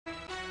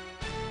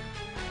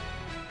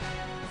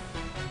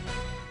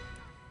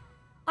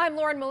I'm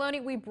Lauren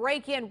Maloney. We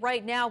break in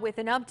right now with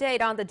an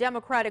update on the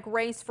Democratic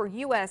race for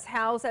U.S.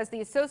 House as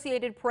the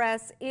Associated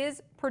Press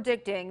is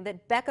predicting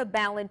that Becca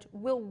Balint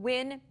will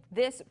win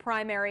this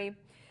primary.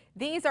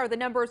 These are the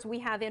numbers we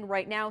have in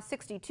right now,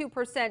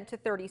 62% to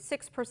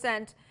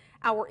 36%.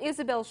 Our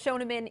Isabel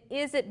Shoneman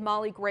is at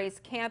Molly Gray's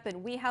camp,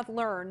 and we have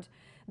learned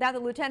that the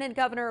Lieutenant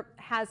Governor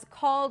has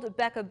called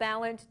Becca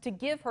Balint to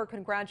give her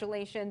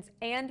congratulations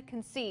and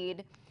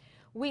concede.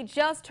 We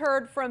just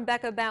heard from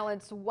Becca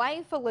Balint's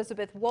wife,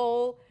 Elizabeth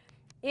Wohl,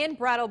 in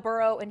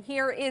Brattleboro, and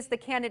here is the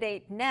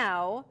candidate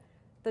now,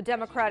 the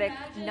Democratic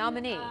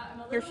nominee.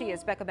 Here she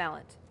is, Becca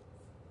Balint.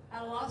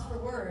 At a loss for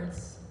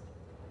words.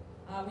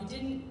 We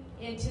didn't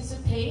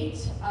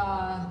anticipate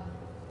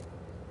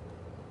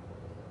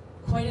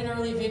quite an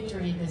early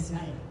victory this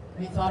night.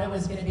 We thought it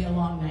was going to be a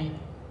long night.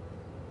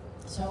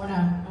 So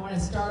I want to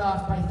start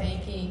off by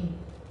thanking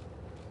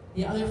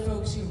the other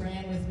folks who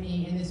ran with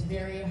me in this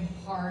very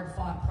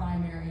hard-fought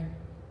primary.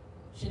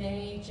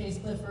 Shanae Chase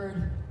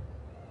Clifford,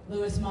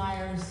 Lewis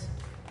Myers,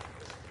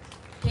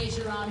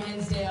 Keisha Ram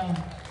Hinsdale,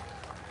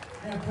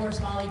 and of course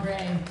Molly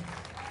Gray.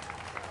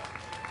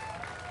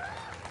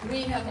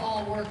 We have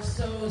all worked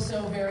so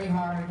very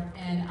hard,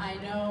 and I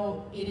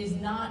know it is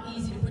not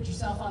easy to put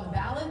yourself on the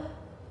ballot.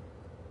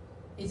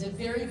 It's a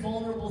very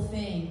vulnerable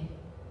thing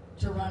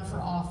to run for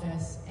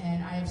office,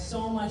 and I have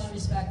so much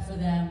respect for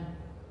them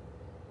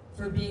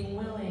for being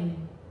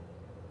willing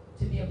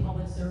to be a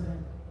public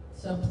servant.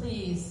 So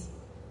please,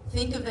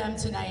 think of them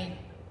tonight.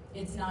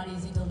 It's not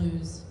easy to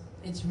lose.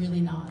 It's really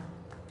not.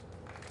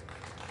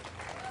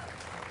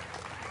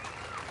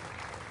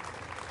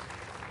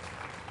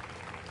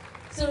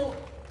 So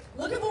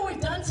look at what we've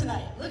done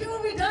tonight. Look at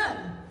what we've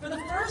done. For the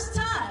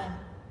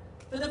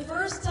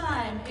first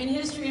time in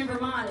history in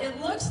Vermont, it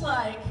looks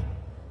like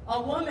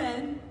a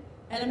woman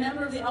and a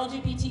member of the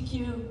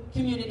LGBTQ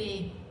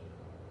community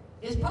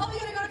is probably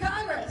going to go to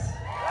Congress.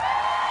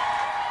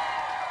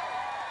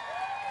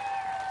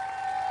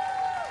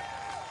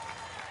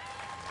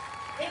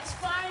 It's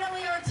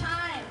finally our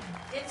time.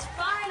 It's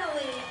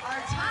finally our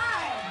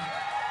time.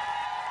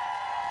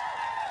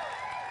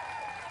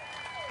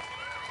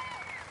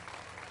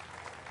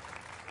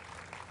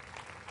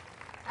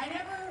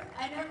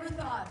 I never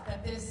thought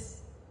that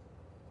this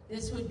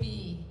would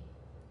be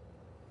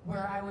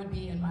where I would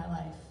be in my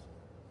life.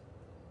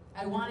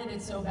 I wanted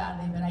it so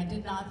badly, but I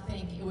did not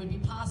think it would be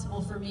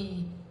possible for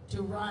me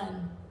to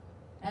run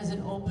as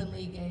an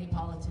openly gay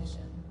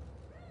politician.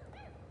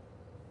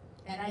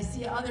 And I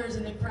see others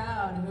in the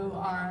crowd who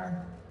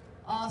are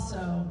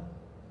also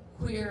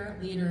queer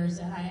leaders,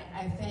 and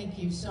I thank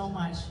you so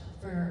much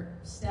for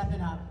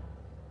stepping up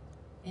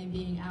and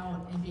being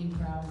out and being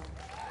proud.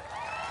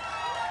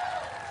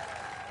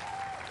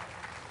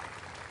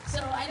 So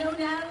I know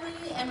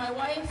Natalie and my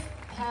wife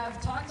have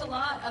talked a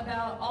lot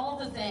about all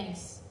the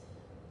things.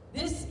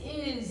 This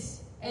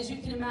is, as you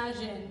can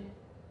imagine,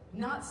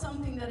 not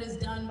something that is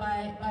done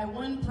by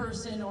one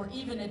person or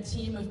even a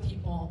team of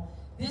people.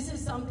 This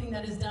is something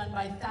that is done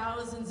by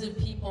thousands of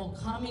people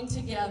coming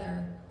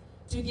together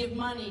to give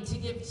money, to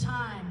give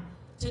time,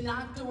 to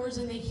knock doors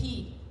in the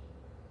heat,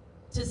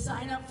 to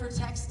sign up for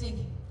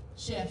texting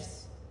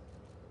shifts,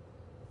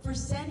 for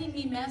sending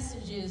me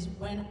messages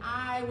when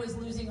I was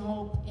losing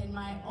hope in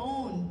my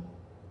own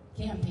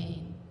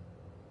campaign.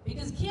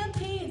 Because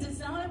campaigns, it's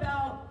not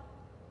about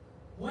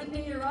one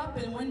day you're up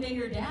and one day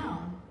you're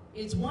down.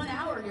 It's 1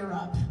 hour you're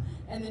up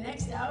and the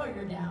next hour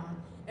you're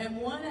down. And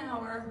 1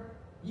 hour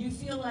you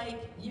feel like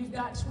you've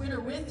got Twitter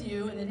with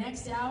you, and the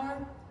next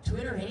hour,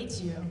 Twitter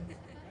hates you.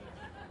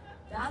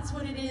 That's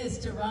what it is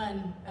to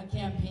run a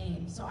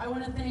campaign. So I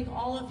want to thank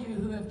all of you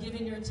who have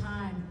given your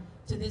time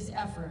to this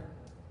effort.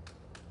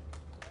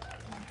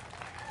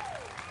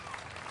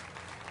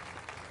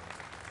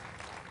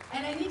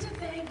 And I need to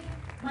thank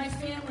my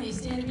family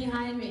standing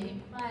behind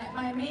me.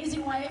 My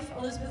amazing wife,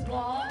 Elizabeth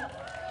Wohl,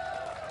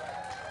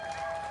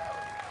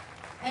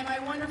 and my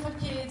wonderful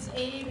kids,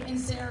 Abe and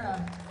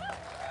Sarah.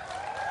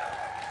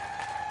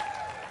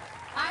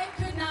 I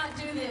could not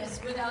do this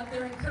without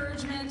their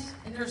encouragement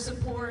and their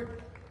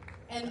support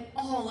and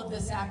all of the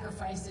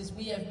sacrifices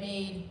we have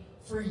made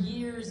for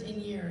years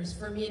and years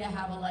for me to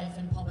have a life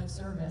in public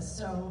service.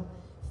 So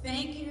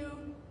thank you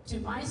to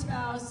my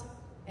spouse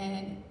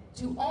and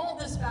to all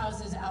the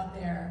spouses out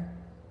there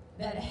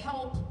that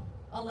help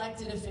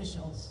elected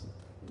officials.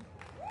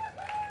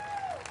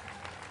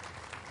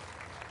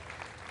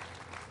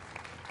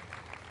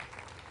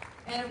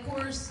 And of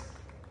course,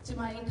 to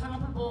my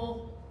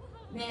incomparable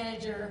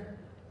manager,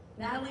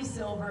 Natalie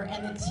Silver,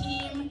 and the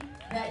team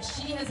that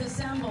she has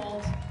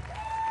assembled.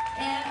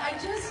 And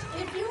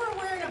if you are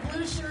wearing a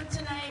blue shirt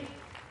tonight,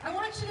 I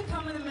want you to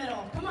come in the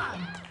middle. Come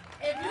on.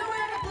 If you're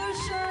wearing a blue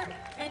shirt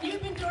and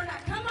you've been doing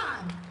that, come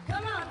on.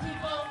 Come on,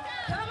 people.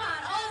 Come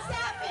on. All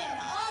staff in.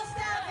 All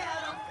staff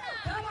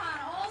in. Come on.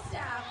 All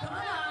staff. Come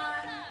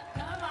on.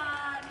 Come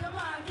on. Come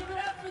on. Give it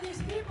up for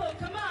these people.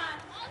 Come on.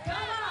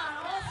 Come on.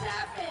 All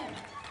staff in.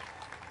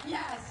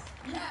 Yes.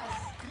 Yes.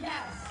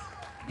 Yes.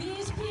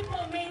 These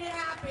people made it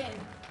happen.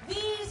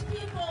 These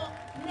people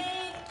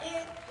made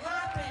it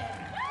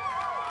happen.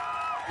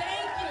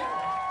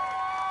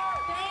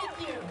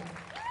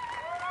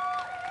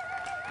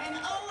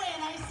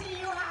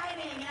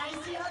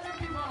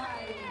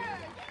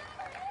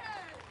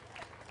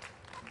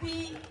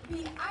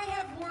 I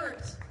have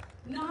worked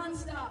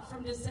nonstop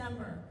from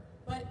December,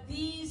 but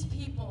these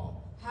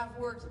people have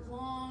worked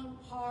long,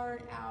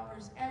 hard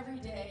hours every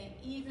day,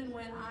 even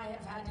when I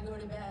have had to go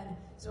to bed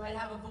so I'd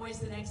have a voice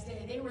the next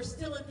day. They were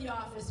still at the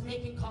office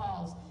making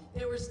calls.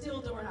 They were still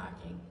door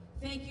knocking.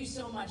 Thank you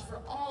so much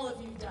for all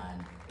of you've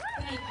done.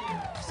 Thank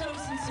you, so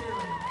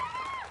sincerely.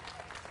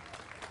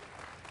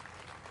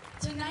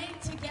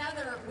 Tonight,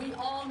 together, we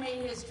all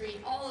made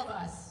history, all of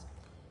us.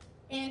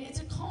 And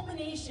it's a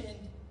culmination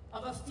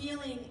of a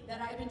feeling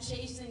that I've been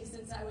chasing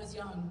since I was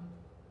young.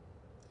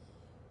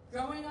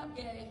 Growing up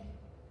gay,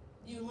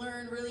 you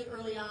learn really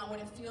early on what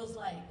it feels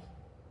like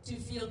to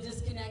feel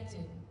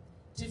disconnected,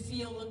 to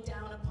feel looked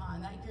down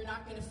upon, like you're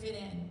not going to fit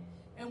in.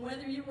 And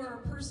whether you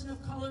were a person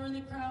of color in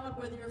the crowd,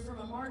 whether you're from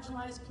a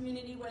marginalized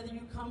community, whether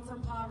you come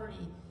from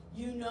poverty,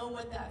 you know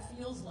what that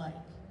feels like.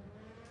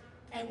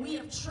 And we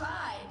have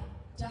tried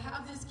to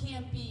have this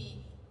campaign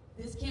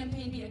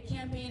be a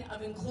campaign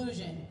of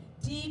inclusion,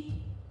 deep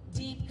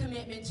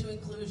commitment to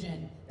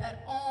inclusion,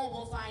 that all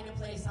will find a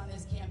place on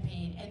this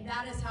campaign, and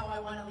that is how I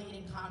want to lead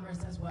in Congress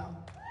as well.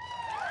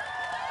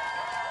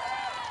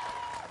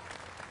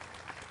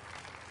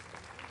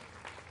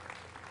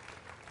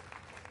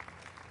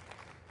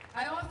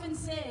 I often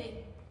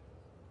say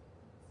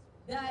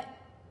that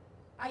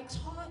I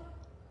taught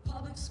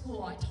public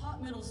school, I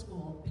taught middle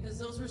school, because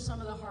those were some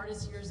of the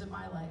hardest years of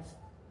my life.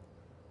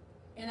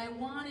 And I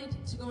wanted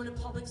to go into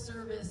public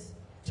service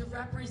to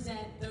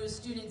represent those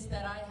students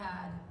that I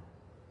had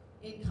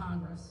in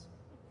Congress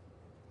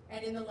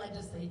and in the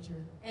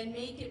legislature, and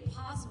make it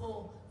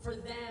possible for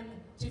them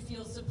to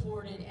feel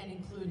supported and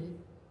included.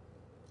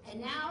 And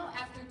now,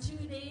 after 2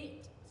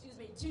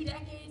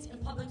 decades in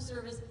public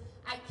service,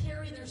 I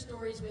carry their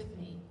stories with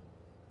me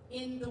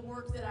in the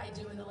work that I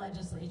do in the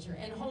legislature,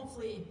 and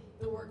hopefully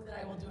the work that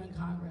I will do in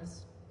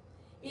Congress.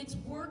 It's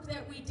work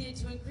that we did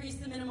to increase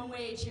the minimum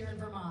wage here in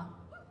Vermont,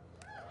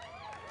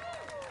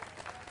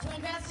 to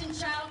invest in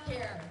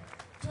childcare,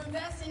 to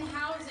invest in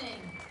housing,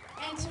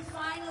 and to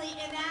finally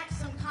enact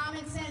some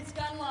common sense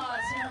gun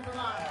laws here in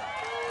Vermont.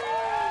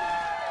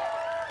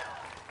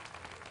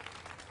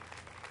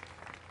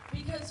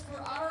 Because for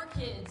our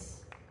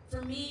kids,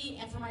 for me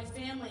and for my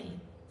family,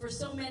 for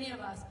so many of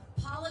us,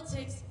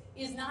 politics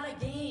is not a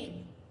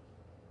game.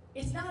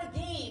 It's not a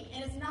game,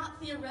 and it's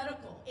not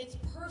theoretical. It's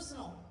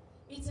personal.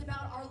 It's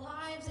about our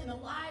lives and the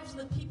lives of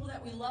the people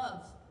that we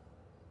love.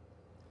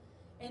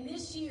 And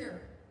this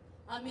year,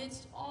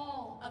 amidst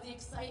all of the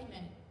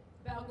excitement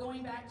about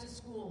going back to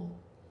school,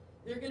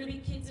 there are going to be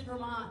kids in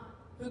Vermont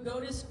who go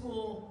to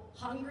school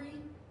hungry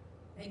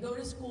and go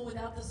to school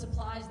without the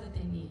supplies that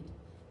they need.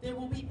 There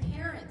will be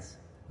parents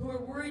who are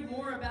worried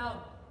more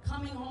about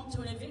coming home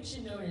to an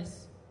eviction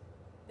notice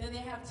than they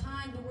have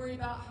time to worry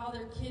about how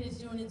their kid is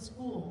doing in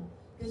school,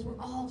 because we're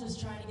all just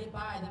trying to get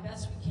by the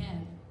best we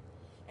can.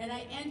 And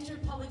I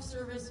entered public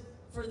service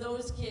for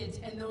those kids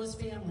and those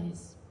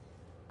families.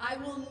 I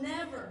will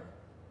never,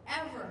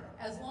 ever,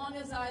 as long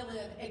as I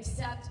live,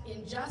 accept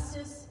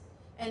injustice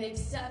and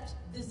accept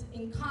this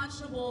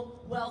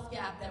unconscionable wealth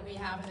gap that we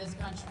have in this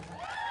country.